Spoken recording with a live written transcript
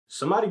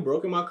somebody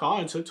broke in my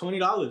car and took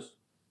 $20.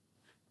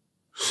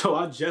 So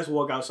I just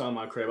walk outside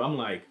my crib. I'm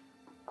like,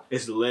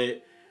 it's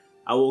lit.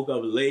 I woke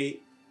up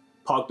late,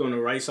 parked on the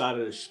right side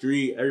of the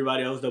street.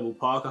 Everybody else double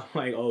parked. I'm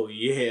like, oh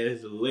yeah,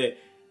 it's lit.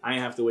 I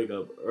ain't have to wake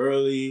up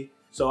early.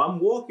 So I'm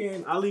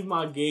walking, I leave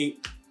my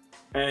gate,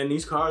 and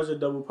these cars are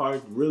double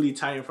parked really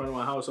tight in front of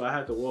my house. So I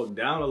had to walk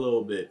down a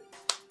little bit.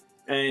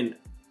 And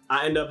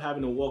I end up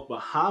having to walk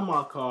behind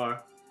my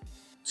car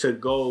to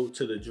go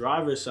to the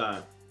driver's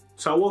side.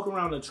 So I walk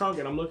around the trunk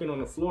and I'm looking on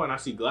the floor and I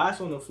see glass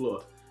on the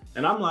floor.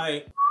 And I'm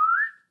like,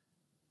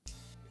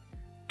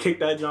 kick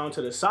that John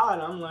to the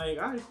side. I'm like,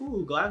 all right,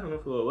 cool, glass on the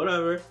floor,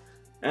 whatever.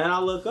 And I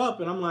look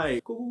up and I'm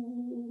like,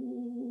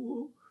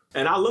 cool.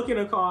 And I look in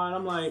the car and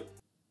I'm like,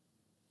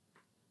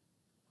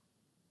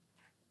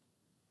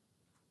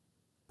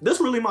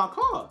 this really my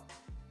car.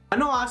 I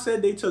know I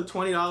said they took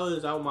 $20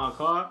 out of my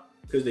car,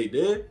 because they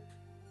did,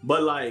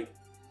 but like,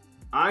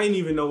 I didn't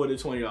even know what the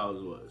 $20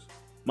 was.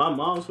 My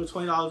mom's put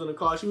 $20 in the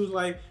car. She was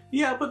like,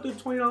 yeah, I put the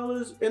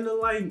 $20 in the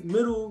like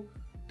middle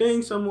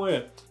thing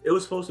somewhere. It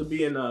was supposed to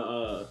be in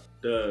literally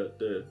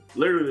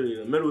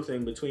the middle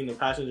thing between the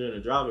passenger and the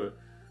driver,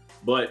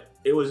 but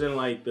it was in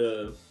like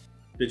the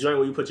joint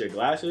where you put your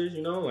glasses,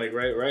 you know, like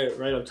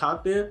right up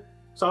top there.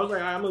 So I was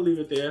like, all right, I'm gonna leave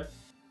it there.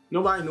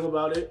 Nobody knew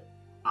about it.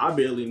 I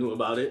barely knew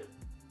about it.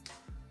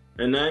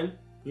 And then,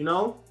 you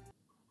know,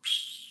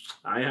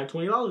 I ain't had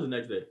 $20 the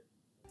next day.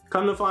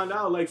 Come to find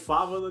out, like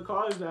 5 other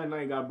cars that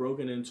night got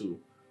broken into.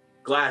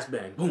 Glass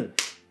bang, boom,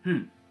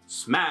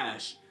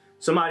 smash.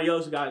 Somebody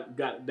else got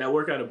that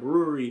worked at a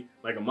brewery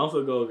like a month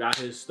ago, got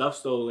his stuff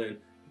stolen,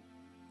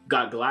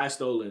 got glass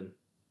stolen,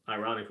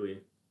 ironically.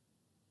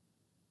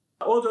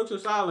 All jokes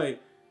aside,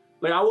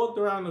 like I walked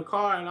around the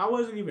car and I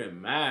wasn't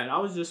even mad. I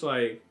was just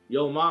like,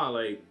 yo, ma,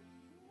 like,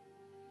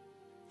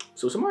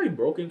 so somebody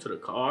broke into the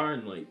car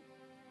and like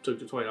took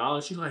the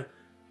 $20. She's like,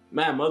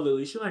 mad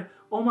motherly. She's like,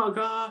 oh my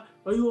God,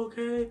 are you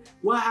okay?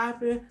 What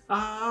happened?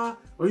 Are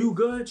you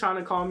good? Trying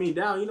to calm me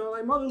down, you know,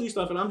 like motherly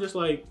stuff. And I'm just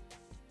like,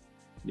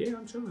 yeah,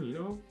 I'm chilling, you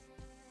know.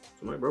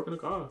 Somebody broke in the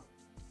car.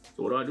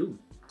 So what do?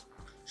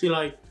 She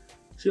like,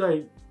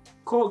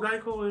 call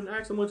Geico and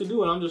ask them what to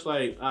do. And I'm just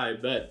like, I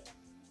bet.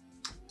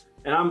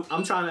 And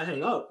I'm trying to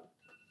hang up.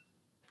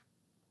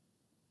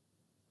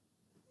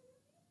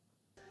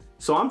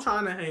 So I'm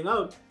trying to hang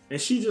up, and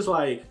she's just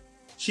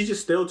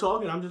still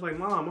talking. I'm just like,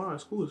 Mom,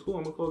 it's cool,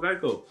 I'm gonna call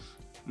Geico.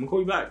 I'm gonna call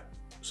you back.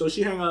 So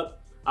she hung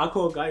up, I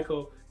called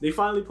Geico. They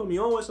finally put me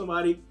on with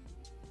somebody,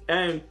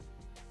 and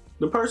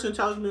the person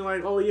tells me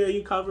like, oh yeah,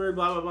 you covered,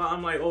 blah, blah, blah.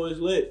 I'm like, oh,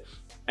 it's lit.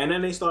 And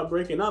then they start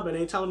breaking up and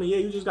they telling me, yeah,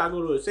 you just gotta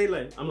go to a safe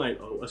light. I'm like,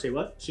 oh, a safe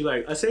what? She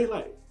like, a safe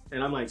light.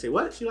 And I'm like, say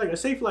what? She like, a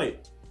safe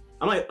light.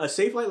 I'm like, a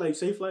safe light, like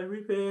safe light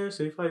repair,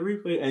 safe light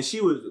repair. And she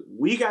was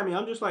weak at me.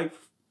 I'm just like,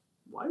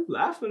 why you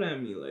laughing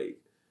at me? Like,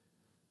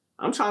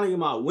 I'm trying to get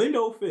my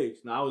window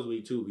fixed. Now I was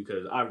weak too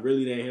because I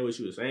really didn't hear what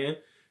she was saying.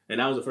 And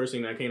that was the first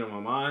thing that came to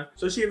my mind.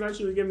 So she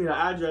eventually gave me the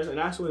address, and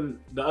that's when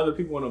the other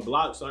people on the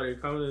block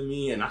started coming to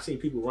me, and I seen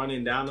people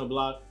running down the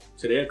block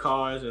to their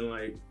cars, and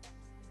like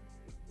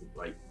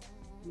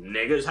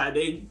niggas had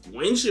their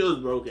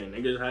windshields broken,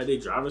 niggas had their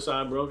driver's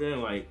side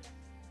broken, like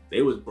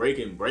they was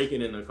breaking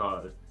in the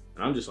cars.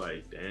 And I'm just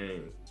like,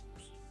 dang.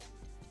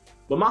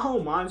 But my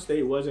whole mind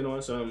state wasn't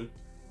on some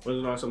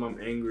I'm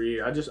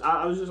angry. I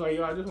was just like,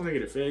 yo, I just want to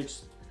get it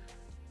fixed.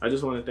 I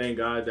just want to thank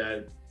God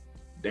that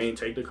they didn't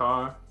take the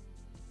car.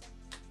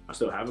 I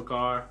still have a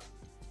car,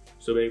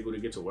 still be able to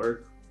get to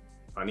work.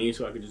 If I need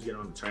to, I could just get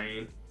on the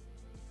train.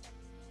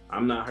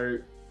 I'm not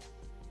hurt.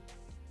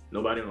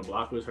 Nobody on the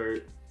block was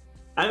hurt.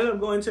 I ended up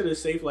going to the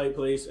Safe Light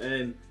place,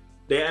 and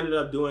they ended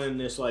up doing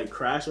this like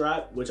crash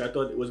wrap, which I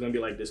thought it was gonna be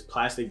like this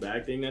plastic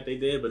bag thing that they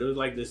did, but it was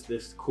like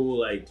this cool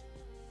like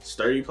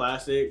sturdy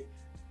plastic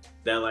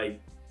that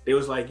like they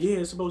was like, yeah,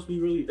 it's supposed to be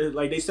really,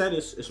 like they said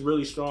it's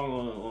really strong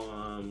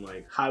on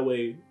like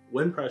highway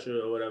wind pressure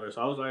or whatever.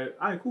 So I was like,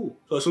 all right, cool.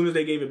 So as soon as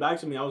they gave it back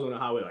to me, I was on the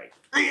highway like,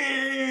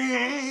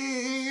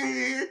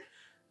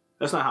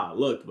 that's not how it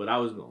looked, but I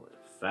was going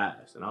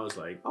fast. And I was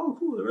like, oh,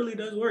 cool, it really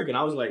does work. And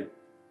I was like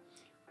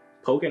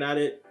poking at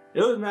it.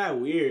 It was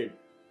mad weird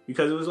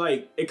because it was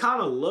like, it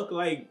kind of looked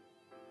like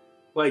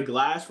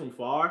glass from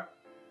far,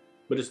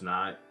 but it's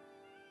not.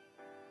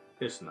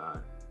 It's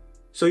not.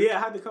 So yeah,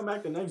 I had to come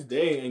back the next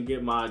day and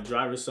get my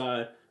driver's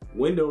side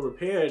window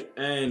repaired,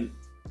 and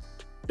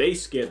they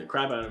scared the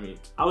crap out of me.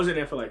 I was in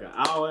there for like an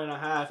hour and a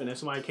half, and then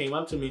somebody came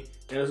up to me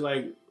and was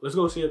like, let's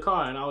go see a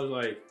car. And I was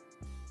like,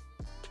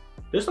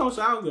 this don't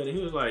sound good. And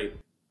he was like,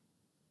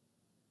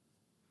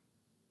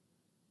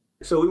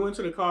 so we went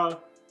to the car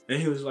and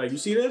he was like, you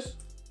see this?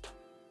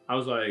 I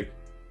was like,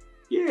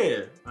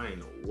 yeah. I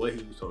didn't know what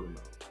he was talking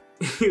about.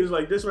 He was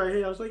like, this right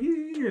here. I was like,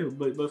 yeah,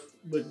 but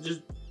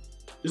just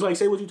like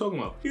say what you're talking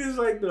about. He was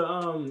like,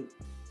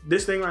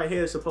 this thing right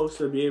here is supposed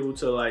to be able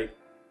to like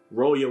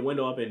roll your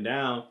window up and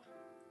down,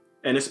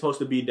 and it's supposed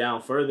to be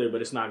down further,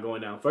 but it's not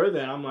going down further.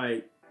 And I'm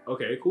like,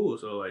 okay, cool.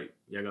 So like,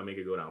 y'all gonna make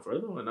it go down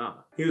further or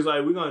not? He was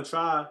like, we're gonna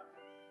try,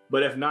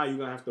 but if not, you're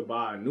gonna have to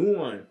buy a new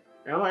one.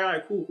 And I'm like, all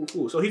right,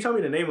 cool. So he told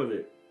me the name of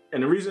it.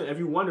 And the reason, if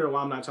you wonder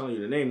why I'm not telling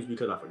you the names,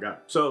 because I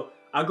forgot. So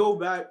I go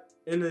back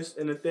in the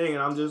thing,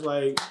 and I'm just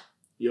like,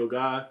 yo,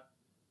 God,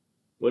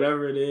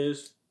 whatever it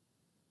is,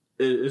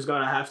 it's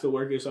gonna have to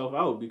work itself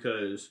out,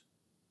 because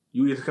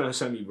you either gonna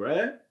send me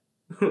bread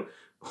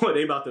or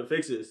they about to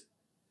fix this.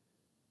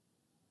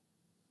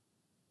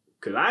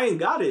 Cause I ain't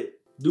got it.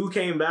 Dude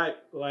came back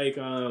like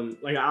an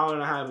hour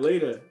and a half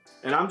later,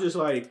 and I'm just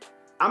like,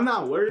 I'm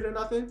not worried or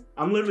nothing.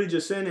 I'm literally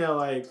just sitting there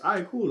like, all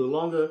right, cool.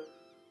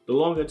 The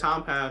longer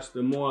time passed,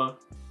 the more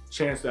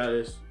chance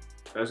that's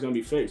gonna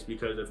be fixed,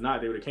 because if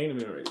not, they would have came to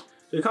me already.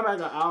 So they come back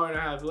an hour and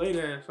a half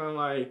later, and so I'm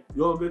like,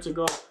 you all good to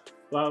go,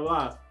 blah, blah,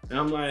 blah. And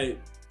I'm like,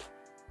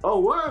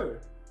 oh,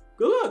 word.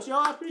 Good luck,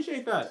 y'all. I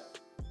appreciate that.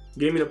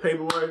 Gave me the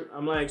paperwork.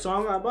 I'm like, so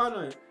I'm not buying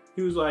nothing.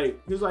 He was like,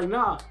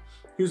 nah.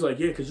 He was like,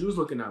 yeah, because you was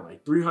looking at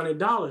like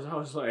 $300. I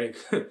was like,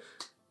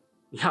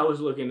 yeah, I was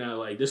looking at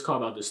like, this car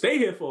about to stay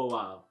here for a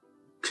while,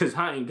 because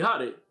I ain't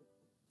got it.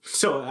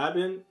 So it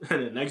happened,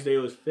 and the next day it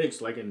was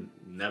fixed like it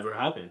never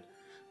happened.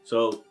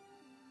 So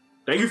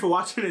thank you for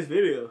watching this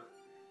video.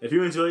 If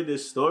you enjoyed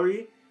this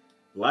story,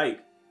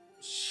 like,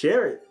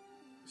 share it,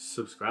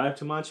 subscribe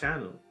to my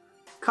channel.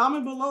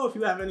 Comment below if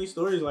you have any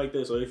stories like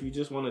this, or if you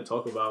just want to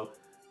talk about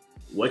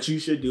what you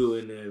should do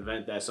in the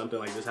event that something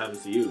like this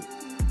happens to you.